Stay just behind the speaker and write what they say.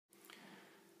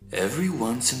Every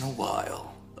once in a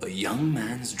while, a young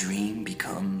man's dream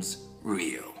becomes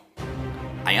real.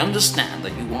 I understand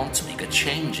that you want to make a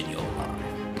change in your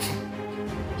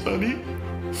life. Honey,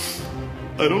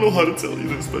 I don't know how to tell you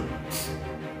this, but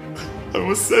I'm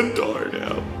a centaur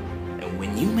now. And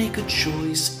when you make a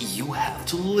choice, you have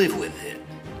to live with it.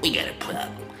 We got a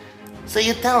problem. So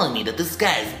you're telling me that this guy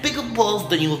has bigger balls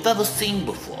than you've ever seen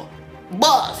before?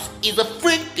 Boss, he's a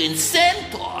freaking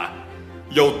centaur!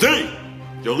 Yo, D!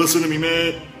 Yo, listen to me,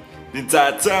 man. The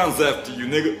entire town's after you,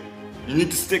 nigga. You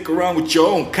need to stick around with your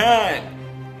own kind.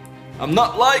 I'm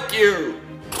not like you.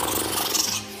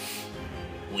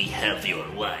 We have your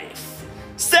wife.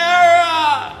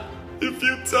 Sarah! If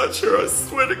you touch her, I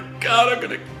swear to God, I'm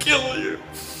gonna kill you.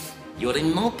 You're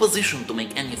in no position to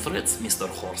make any threats, Mr.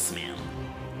 Horseman.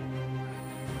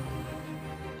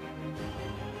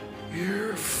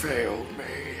 You failed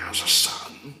me as a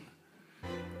son.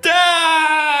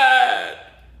 Dad!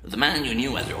 The man you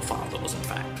knew as your father was in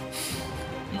fact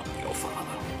not your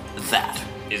father. That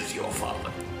is your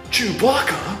father.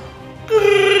 Chewbacca?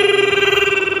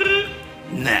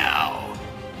 Now,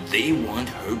 they want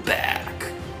her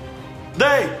back.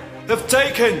 They have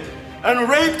taken and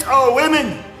raped our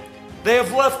women. They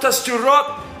have left us to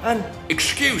rot and...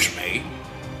 Excuse me?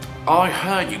 I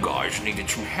heard you guys needed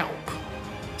some help.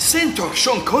 Centaur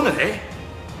Sean Connery?